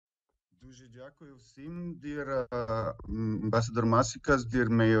Дуже дякую всім, dear Ambassador Masikas, dear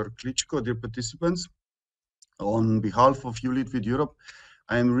Mayor Klitschko, dear participants. On behalf of You Lead with Europe,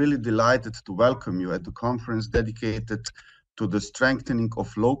 I am really delighted to welcome you at the conference dedicated to the strengthening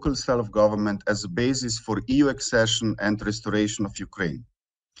of local self-government as a basis for EU accession and restoration of Ukraine.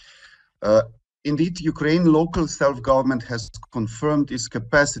 Indeed, Ukraine local self-government has confirmed its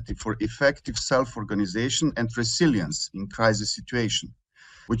capacity for effective self-organization and resilience in crisis situation,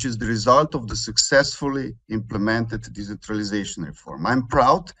 which is the result of the successfully implemented decentralization reform. I'm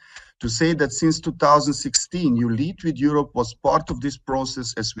proud to say that since 2016, You Lead with Europe was part of this process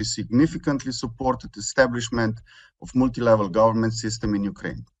as we significantly supported the establishment of multi-level government system in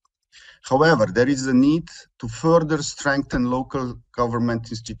Ukraine. However, there is a need to further strengthen local government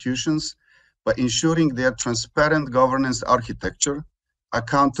institutions by ensuring their transparent governance architecture,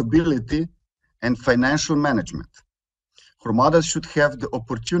 accountability, and financial management. Horvat should have the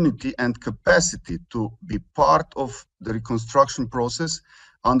opportunity and capacity to be part of the reconstruction process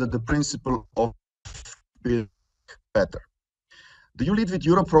under the principle of building better. The You Lead with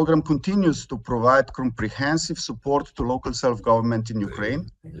Europe program continues to provide comprehensive support to local self-government in Ukraine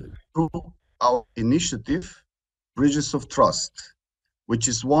through our initiative, Bridges of Trust, which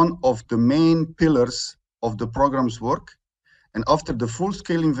is one of the main pillars of the program's work, and after the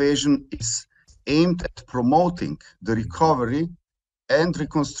full-scale invasion is aimed at promoting the recovery and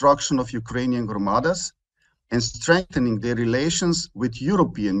reconstruction of Ukrainian gromadas and strengthening their relations with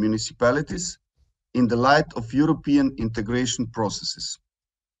European municipalities in the light of European integration processes.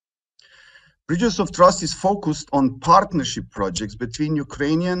 Bridges of Trust is focused on partnership projects between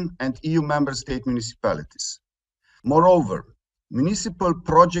Ukrainian and EU member state municipalities. Moreover, municipal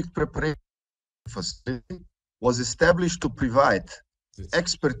project preparation facility was established to provide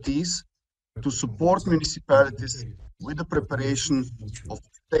expertise to support municipalities with the preparation of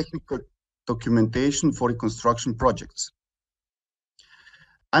technical documentation for reconstruction projects.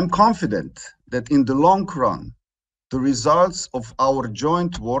 I'm confident that in the long run, the results of our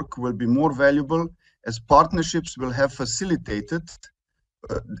joint work will be more valuable as partnerships will have facilitated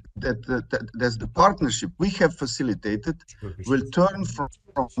as the partnership we have facilitated will turn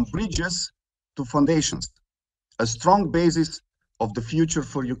from bridges to foundations, a strong basis of the future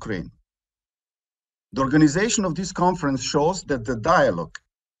for Ukraine. The organization of this conference shows that the dialogue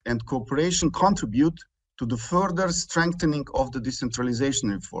and cooperation contribute to the further strengthening of the decentralization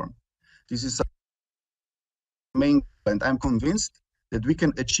reform. This is our main goal, and I'm convinced that we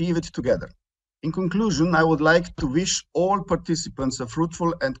can achieve it together. In conclusion, I would like to wish all participants a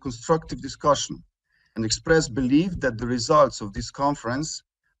fruitful and constructive discussion and express belief that the results of this conference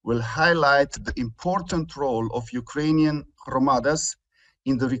will highlight the important role of Ukrainian gromadas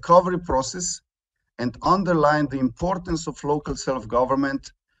in the recovery process and underline the importance of local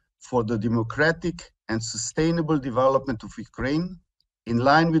self-government for the democratic and sustainable development of Ukraine in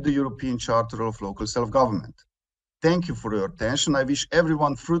line with the European Charter of Local Self-Government. Thank you for your attention. I wish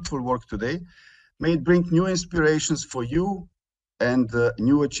everyone fruitful work today. May it bring new inspirations for you and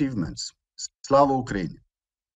new achievements. Slava Ukraini!